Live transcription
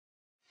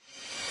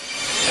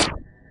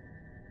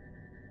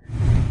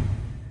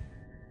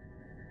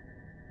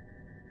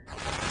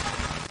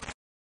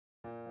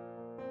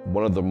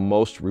One of the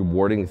most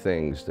rewarding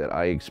things that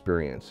I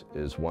experience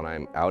is when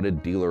I'm out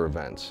at dealer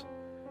events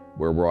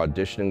where we're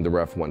auditioning the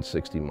Ref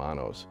 160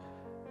 monos,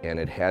 and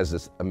it has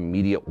this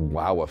immediate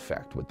wow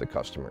effect with the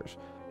customers.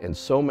 And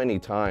so many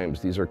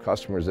times, these are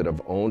customers that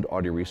have owned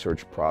Audio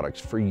Research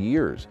products for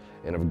years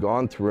and have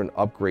gone through an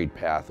upgrade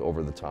path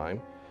over the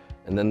time.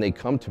 And then they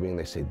come to me and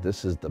they say,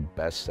 this is the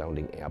best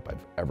sounding amp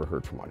I've ever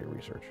heard from Audio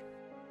Research.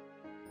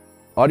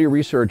 Audio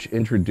Research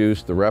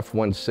introduced the Ref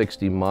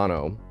 160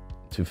 mono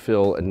to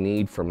fill a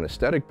need from an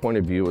aesthetic point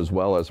of view as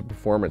well as a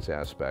performance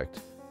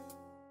aspect.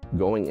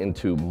 Going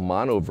into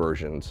mono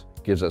versions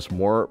gives us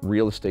more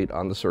real estate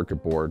on the circuit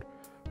board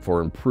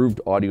for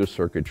improved audio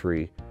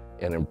circuitry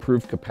and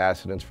improved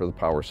capacitance for the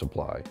power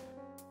supply.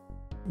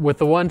 With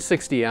the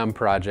 160M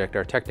project,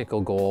 our technical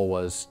goal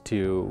was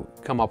to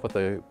come up with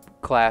a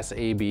Class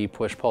AB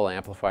push-pull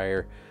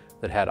amplifier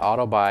that had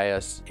auto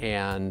bias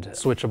and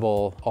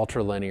switchable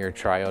ultralinear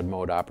triode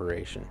mode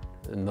operation.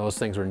 And those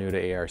things were new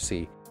to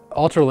ARC.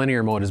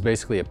 Ultralinear mode is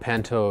basically a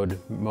pentode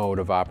mode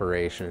of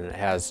operation. It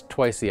has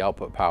twice the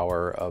output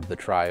power of the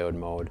triode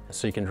mode,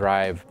 so you can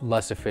drive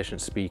less efficient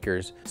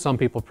speakers. Some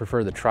people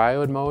prefer the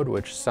triode mode,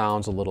 which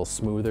sounds a little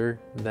smoother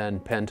than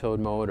pentode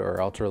mode or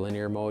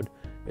ultralinear mode.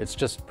 It's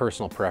just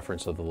personal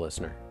preference of the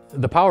listener.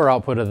 The power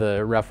output of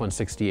the Ref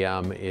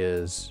 160M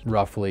is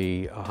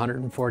roughly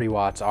 140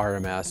 watts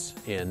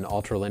RMS in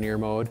ultralinear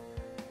mode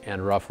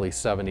and roughly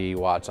 70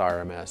 watts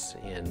RMS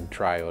in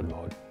triode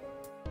mode.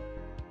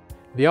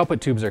 The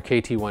output tubes are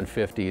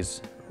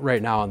KT150s.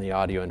 Right now in the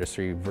audio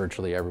industry,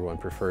 virtually everyone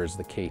prefers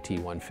the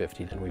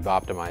KT150, and we've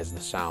optimized the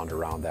sound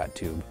around that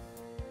tube.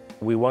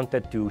 We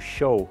wanted to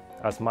show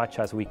as much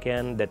as we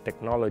can the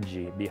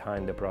technology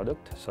behind the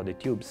product, so the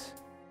tubes.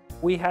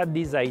 We had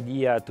this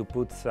idea to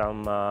put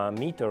some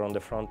meter on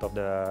the front of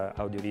the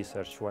Audio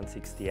Research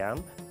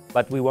 160M,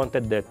 but we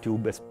wanted the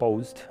tube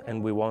exposed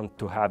and we want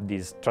to have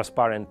this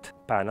transparent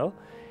panel.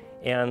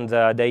 And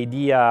the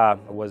idea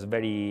was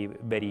very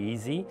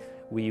easy.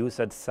 We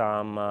used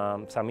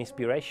some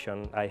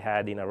inspiration I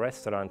had in a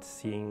restaurant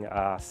seeing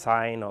a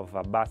sign of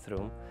a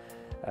bathroom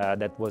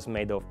that was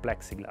made of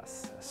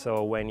plexiglass.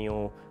 So when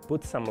you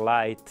put some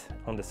light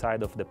on the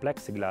side of the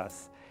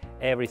plexiglass,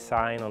 every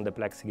sign on the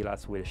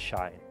plexiglass will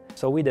shine.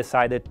 So we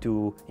decided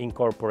to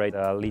incorporate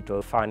a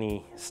little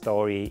funny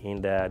story in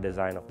the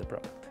design of the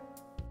product.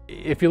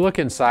 If you look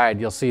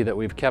inside, you'll see that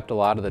we've kept a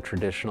lot of the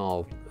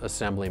traditional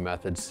assembly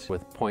methods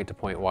with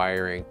point-to-point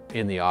wiring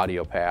in the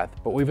audio path,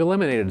 but we've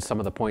eliminated some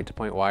of the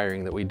point-to-point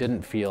wiring that we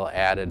didn't feel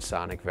added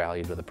sonic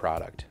value to the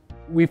product.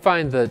 We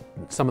find that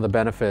some of the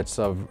benefits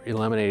of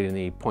eliminating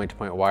the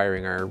point-to-point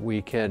wiring are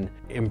we can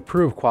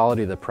improve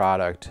quality of the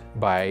product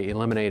by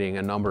eliminating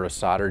a number of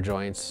solder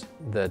joints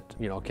that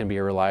can be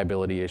a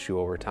reliability issue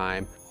over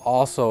time.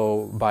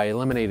 Also, by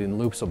eliminating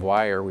loops of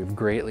wire, we've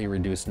greatly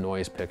reduced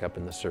noise pickup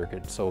in the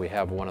circuit, so we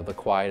have one of the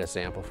quietest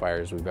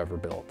amplifiers we've ever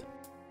built.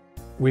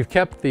 We've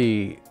kept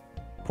the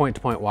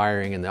point-to-point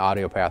wiring in the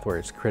audio path where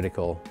it's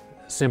critical,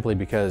 simply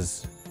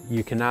because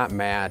you cannot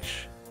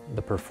match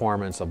the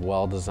performance of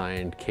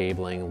well-designed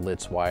cabling,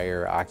 Litz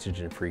wire,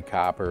 oxygen-free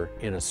copper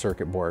in a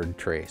circuit board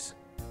trace.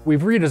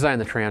 We've redesigned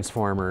the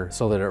transformer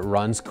so that it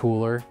runs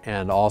cooler,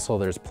 and also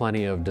there's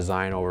plenty of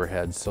design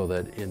overhead so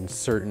that in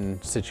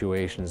certain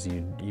situations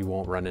you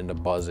won't run into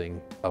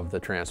buzzing of the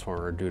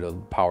transformer due to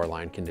power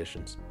line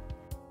conditions.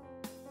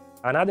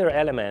 Another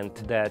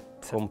element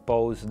that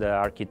composes the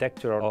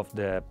architecture of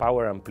the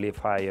power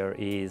amplifier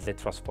is the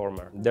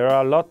transformer. There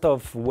are a lot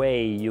of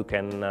ways you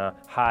can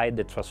hide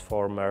the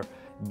transformer,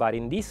 but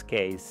in this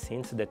case,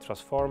 since the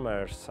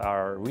transformers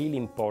are really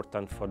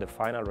important for the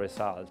final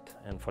result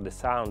and for the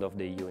sound of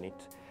the unit,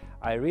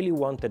 I really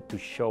wanted to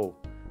show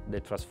the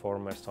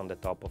transformers on the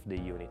top of the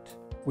unit.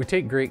 We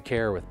take great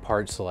care with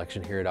part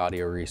selection here at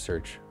Audio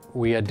Research.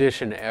 We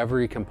audition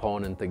every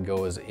component that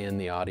goes in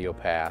the audio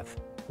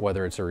path,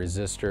 whether it's a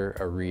resistor,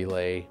 a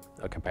relay,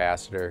 a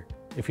capacitor.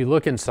 If you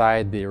look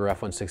inside the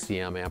Ref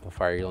 160M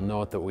amplifier, you'll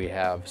note that we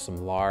have some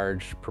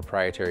large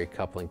proprietary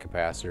coupling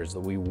capacitors that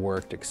we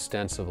worked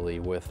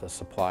extensively with a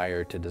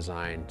supplier to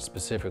design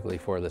specifically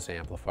for this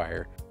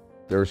amplifier.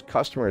 There's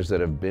customers that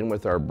have been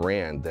with our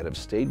brand that have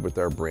stayed with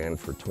our brand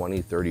for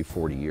 20, 30,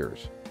 40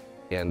 years.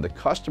 And the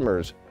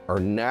customers are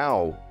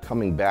now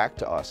coming back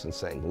to us and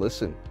saying,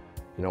 listen,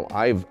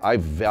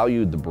 I've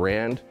valued the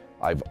brand.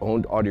 I've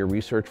owned Audio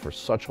Research for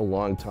such a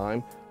long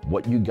time.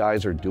 What you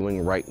guys are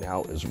doing right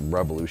now is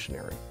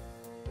revolutionary.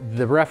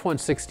 The Ref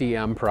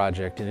 160M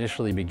project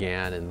initially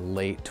began in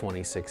late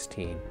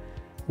 2016.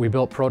 We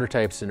built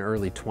prototypes in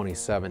early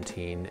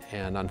 2017,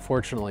 and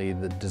unfortunately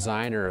the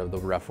designer of the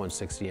Ref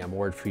 160M,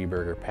 Ward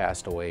Freeberger,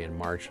 passed away in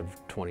March of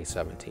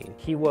 2017.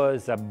 He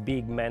was a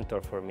big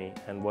mentor for me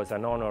and was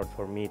an honor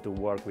for me to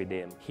work with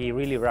him. He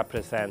really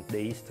represents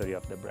the history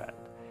of the brand.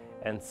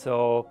 And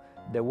so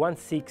the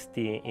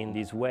 160 in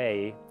this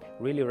way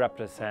really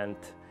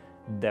represents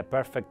the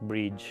perfect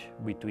bridge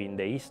between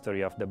the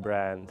history of the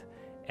brand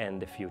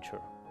and the future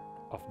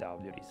of the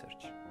Audio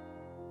Research.